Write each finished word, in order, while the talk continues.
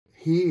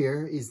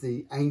here is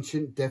the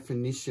ancient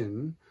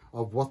definition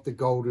of what the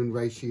golden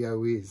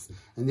ratio is.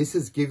 And this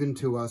is given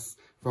to us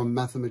from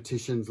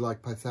mathematicians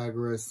like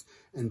Pythagoras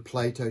and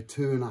Plato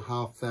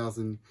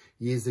 2,500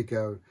 years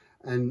ago.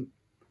 And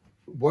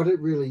what it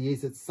really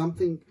is, it's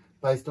something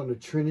based on a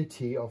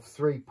trinity of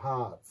three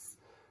parts.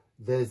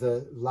 There's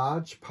a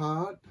large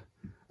part,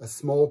 a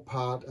small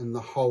part, and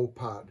the whole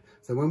part.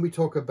 So when we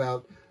talk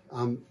about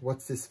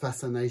what's this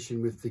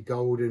fascination with the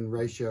golden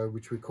ratio,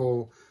 which we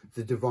call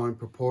the divine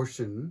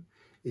proportion,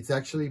 it's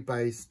actually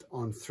based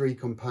on three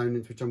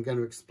components, which I'm going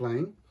to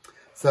explain.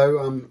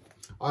 So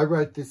I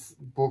wrote this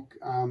book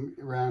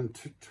around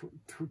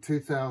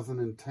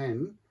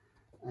 2010,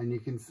 and you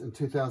can in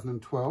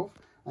 2012,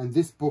 and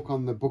this book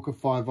on the Book of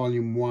Phi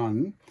Volume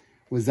 1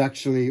 was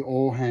actually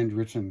all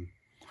handwritten.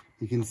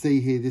 You can see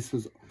here this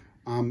was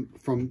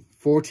from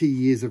 40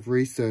 years of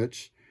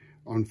research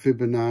on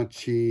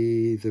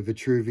Fibonacci, the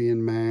Vitruvian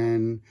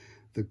Man,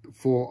 the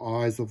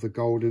 4 eyes of the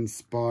golden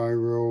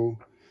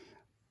spiral,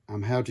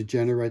 how to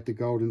generate the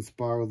golden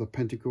spiral, the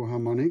pentacle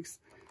harmonics.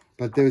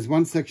 But there's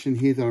one section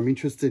here that I'm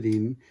interested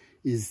in,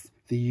 is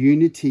the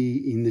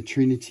unity in the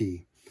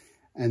Trinity.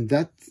 And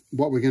that's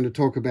what we're going to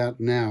talk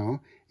about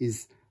now,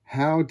 is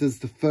how does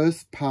the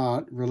first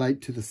part relate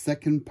to the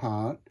second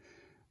part,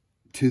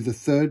 to the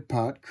third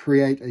part,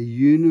 create a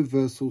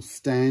universal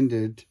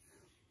standard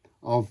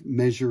of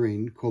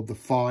measuring called the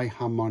Phi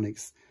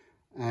harmonics.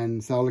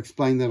 And so I'll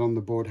explain that on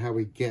the board, how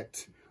we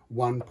get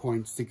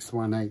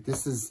 1.618.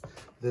 This is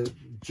the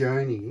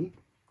journey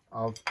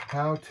of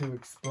how to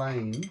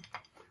explain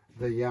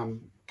the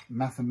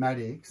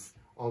mathematics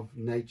of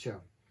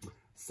nature.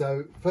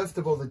 So first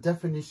of all, the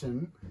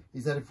definition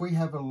is that if we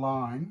have a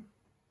line,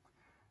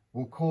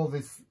 we'll call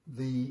this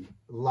the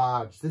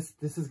large. This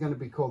is going to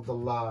be called the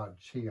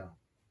large here.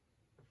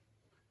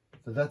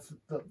 So that's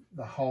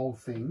the whole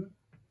thing.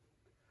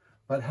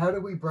 But how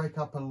do we break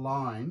up a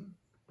line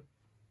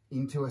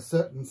into a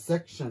certain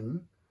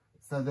section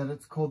so that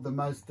it's called the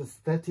most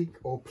aesthetic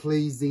or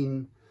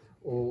pleasing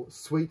or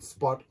sweet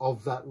spot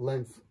of that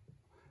length?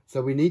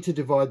 So we need to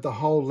divide the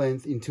whole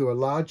length into a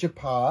larger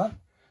part.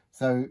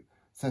 So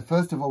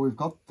first of all,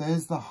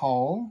 there's the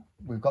whole.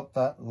 We've got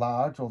that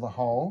large or the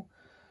whole.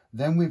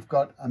 Then we've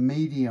got a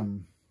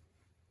medium.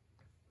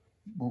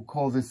 We'll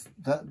call this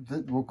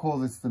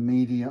the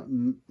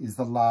medium is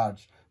the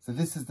large. So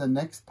this is the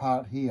next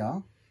part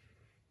here.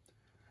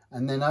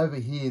 And then over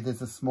here,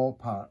 there's a small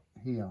part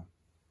here.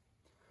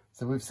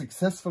 So we've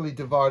successfully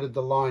divided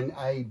the line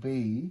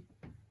AB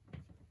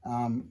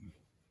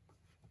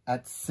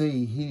at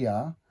C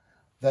here.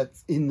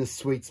 That's in the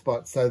sweet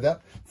spot. So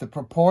that the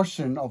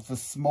proportion of the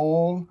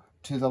small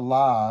to the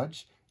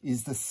large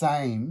is the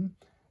same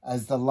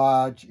as the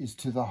large is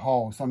to the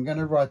whole. So I'm going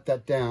to write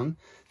that down.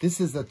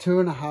 This is a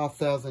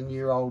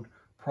 2,500-year-old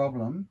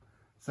problem.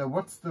 So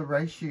what's the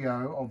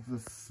ratio of the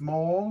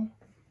small,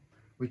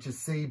 which is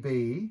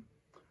CB,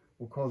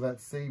 we'll call that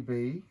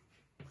CB,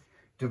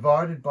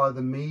 divided by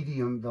the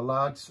medium, the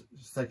large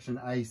section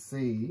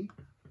AC,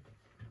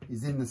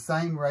 is in the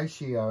same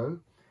ratio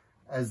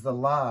as the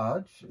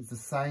large, is the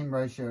same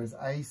ratio as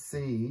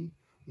AC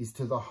is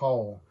to the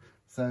whole.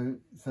 So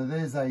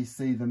there's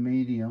AC, the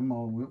medium,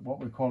 or what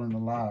we're calling the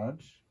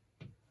large,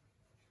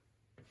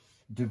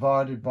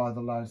 divided by the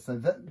large. So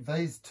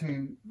these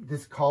two,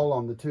 this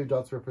colon, the two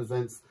dots,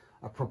 represents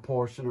a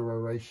proportion or a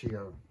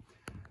ratio.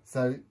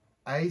 So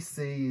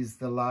AC is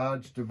the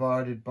large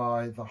divided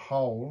by the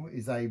whole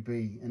is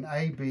AB. And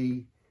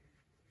AB,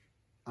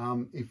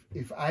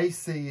 if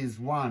AC is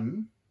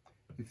 1,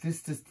 if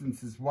this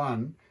distance is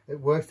 1, it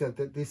works out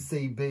that this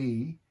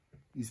CB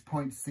is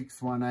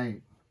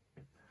 0.618.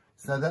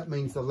 So that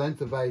means the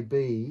length of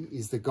AB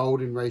is the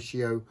golden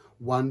ratio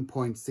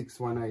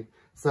 1.618.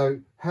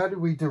 So how do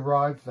we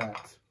derive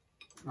that?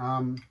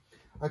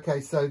 Okay,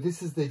 so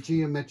this is the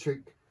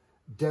geometric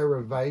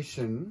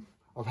derivation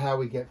of how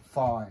we get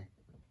phi.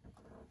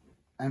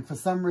 And for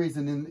some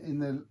reason in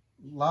the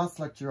last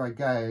lecture I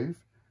gave,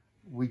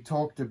 we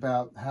talked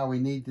about how we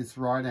need this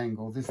right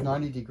angle. This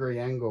 90-degree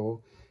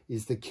angle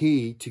is the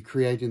key to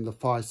creating the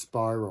phi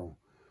spiral.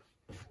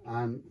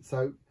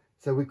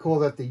 So we call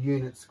that the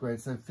unit square.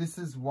 So if this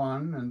is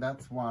 1 and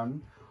that's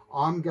 1,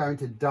 I'm going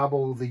to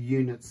double the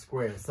unit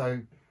square.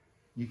 So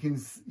you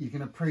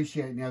can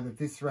appreciate now that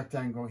this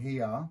rectangle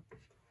here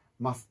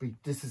must be,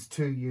 this is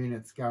 2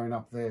 units going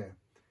up there,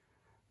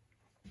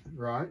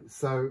 right?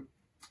 So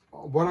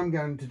what I'm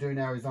going to do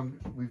now is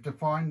we've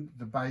defined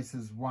the base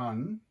as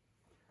 1.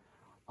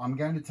 I'm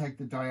going to take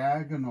the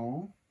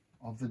diagonal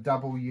of the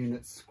double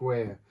unit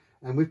square.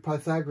 And with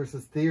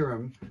Pythagoras'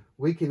 theorem,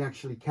 we can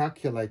actually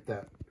calculate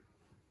that.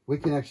 We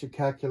can actually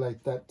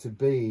calculate that to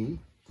be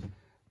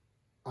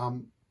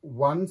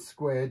 1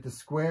 squared, the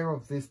square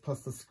of this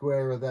plus the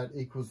square of that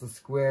equals the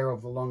square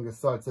of the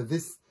longest side. So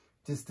this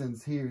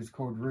distance here is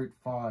called root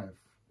 5.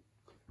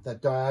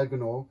 That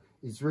diagonal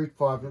is root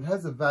 5. And it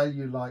has a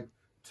value like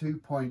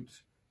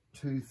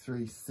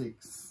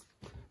 2.236.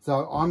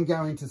 So I'm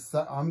going to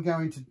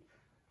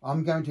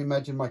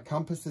imagine my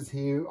compass is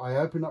here. I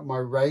open up my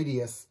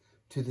radius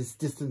to this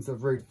distance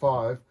of root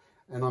 5,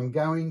 and I'm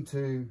going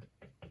to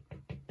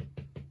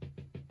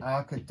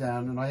arc it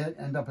down, and I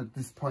end up at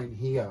this point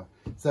here.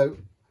 So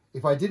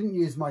if I didn't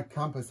use my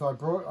compass, I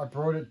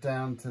brought it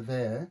down to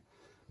there,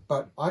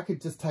 but I could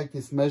just take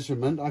this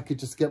measurement. I could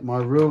just get my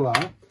ruler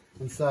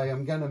and say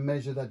I'm going to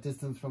measure that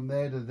distance from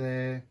there to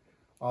there.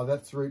 Oh,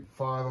 that's root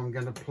 5. I'm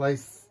going to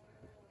place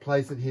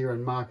it here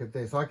and mark it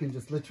there. So I can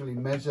just literally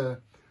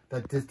measure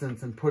that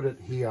distance and put it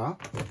here.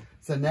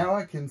 So now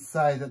I can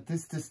say that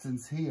this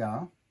distance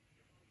here,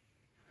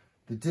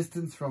 the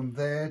distance from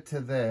there to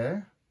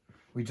there,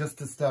 we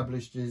just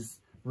established is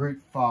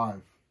root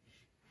 5.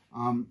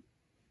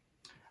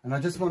 And I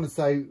just want to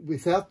say,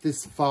 without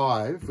this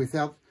 5,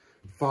 without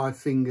 5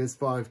 fingers,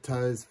 5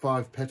 toes,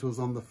 5 petals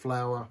on the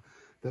flower,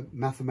 the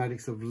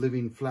mathematics of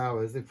living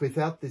flowers, if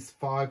without this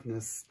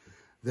 5-ness,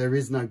 there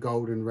is no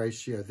golden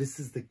ratio. This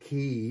is the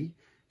key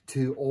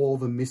to all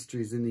the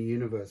mysteries in the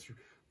universe.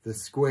 The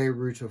square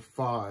root of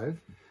 5.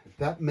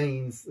 That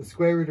means the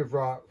square root of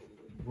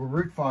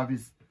root 5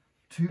 is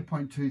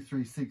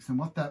 2.236. And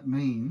what that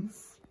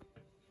means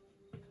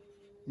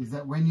is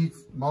that when you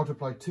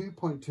multiply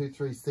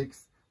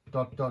 2.236 ...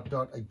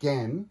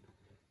 again,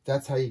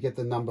 that's how you get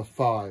the number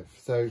 5.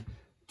 So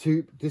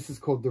this is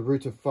called the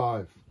root of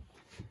 5.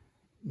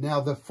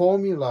 Now the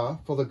formula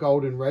for the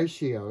golden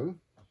ratio,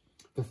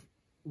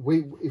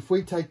 if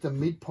we take the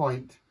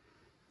midpoint,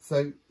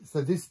 so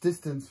this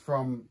distance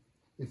from,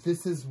 if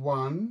this is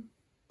 1,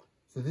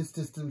 so this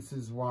distance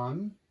is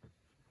 1,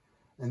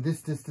 and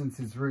this distance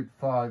is root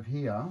 5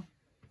 here,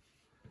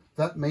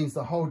 that means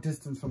the whole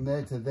distance from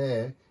there to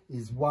there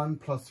is 1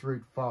 plus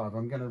root 5.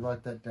 I'm going to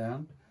write that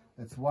down.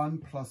 It's 1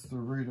 plus the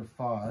root of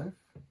 5.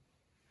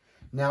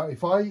 Now,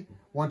 if I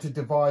want to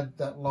divide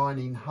that line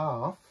in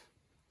half,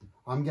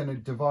 I'm going to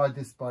divide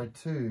this by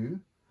 2,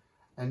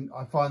 and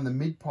I find the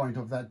midpoint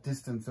of that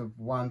distance of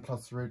 1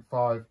 plus root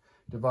 5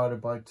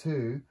 divided by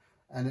 2,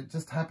 and it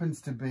just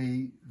happens to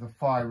be the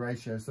phi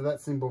ratio. So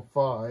that symbol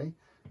phi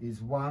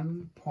is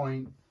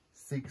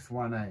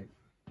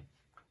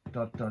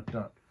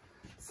 1.618, ...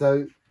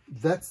 So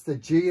that's the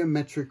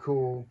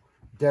geometrical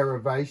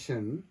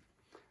derivation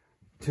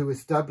to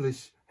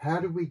establish how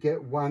do we get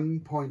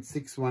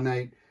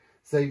 1.618.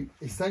 So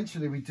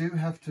essentially we do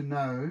have to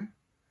know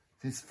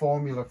this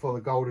formula for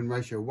the golden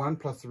ratio, 1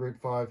 plus the root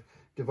 5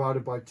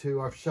 divided by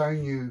 2. I've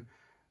shown you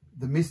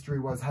the mystery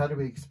was, how do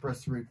we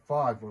express root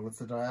 5? Well, it's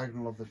the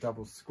diagonal of the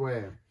double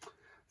square.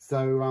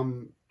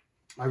 So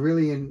I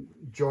really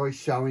enjoy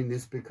showing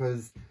this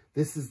because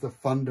this is the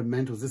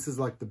fundamentals. This is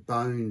like the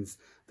bones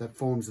that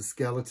forms a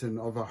skeleton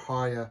of a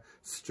higher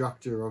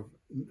structure of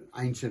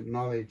ancient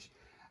knowledge.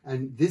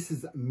 And this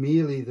is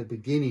merely the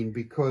beginning,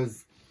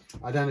 because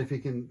I don't know if you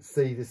can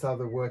see this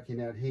other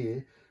working out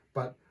here,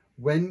 but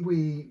when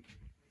we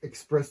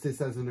express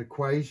this as an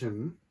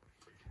equation,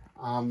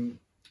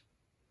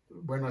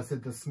 when I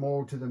said the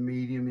small to the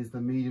medium is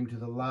the medium to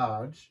the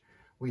large,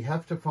 we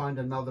have to find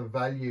another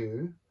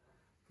value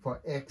for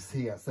x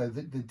here. So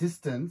the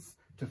distance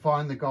to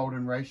find the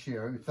golden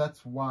ratio, if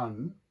that's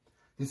 1,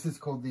 this is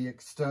called the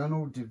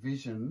external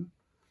division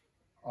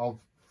of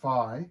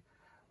phi.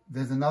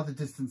 There's another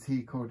distance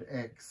here called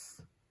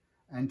x.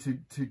 And to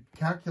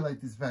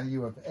calculate this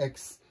value of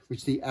x,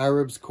 which the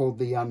Arabs called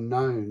the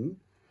unknown,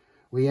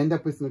 we end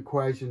up with an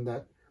equation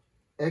that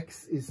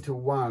x is to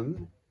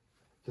 1,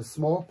 the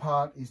small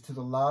part is to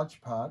the large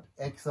part,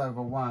 x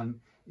over 1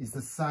 is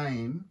the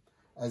same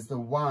as the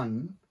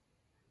 1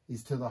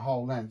 is to the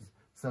whole length.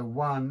 So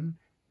 1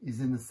 is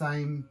in the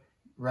same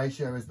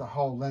ratio as the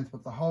whole length,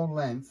 but the whole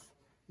length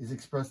is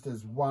expressed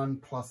as 1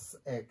 plus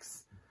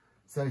x.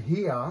 So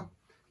here,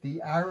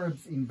 the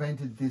Arabs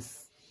invented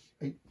this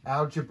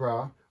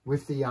algebra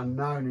with the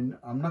unknown, and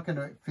I'm not going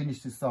to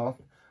finish this off.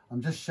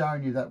 I'm just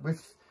showing you that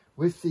with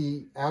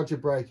the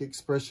algebraic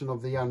expression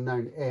of the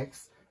unknown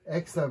x,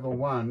 x over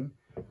 1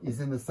 is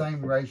in the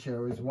same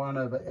ratio as 1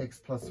 over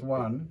x plus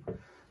 1.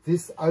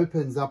 This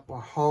opens up a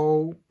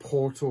whole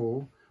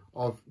portal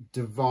of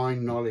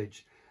divine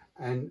knowledge,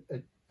 and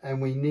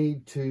we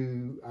need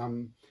to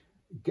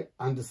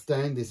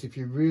understand this. If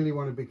you really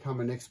want to become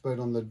an expert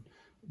on the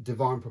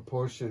divine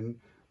proportion,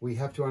 we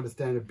have to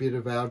understand a bit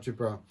of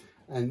algebra.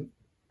 And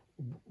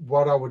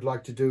what I would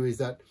like to do is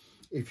that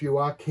if you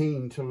are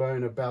keen to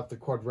learn about the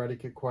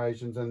quadratic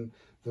equations and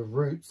the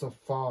roots of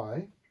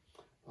phi,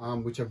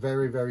 which are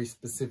very, very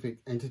specific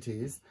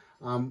entities,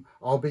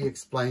 I'll be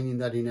explaining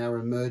that in our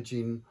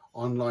emerging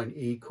online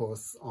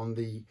e-course on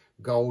the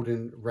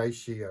golden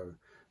ratio.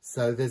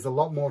 So there's a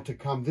lot more to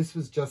come. This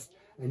was just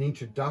an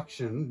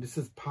introduction. This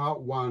is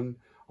part 1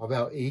 of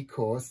our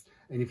e-course.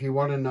 And if you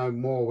want to know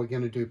more, we're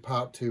going to do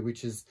part 2,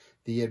 which is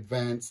the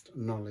advanced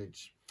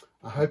knowledge.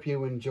 I hope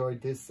you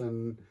enjoyed this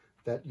and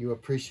that you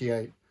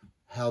appreciate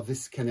how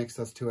this connects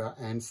us to our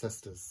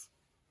ancestors.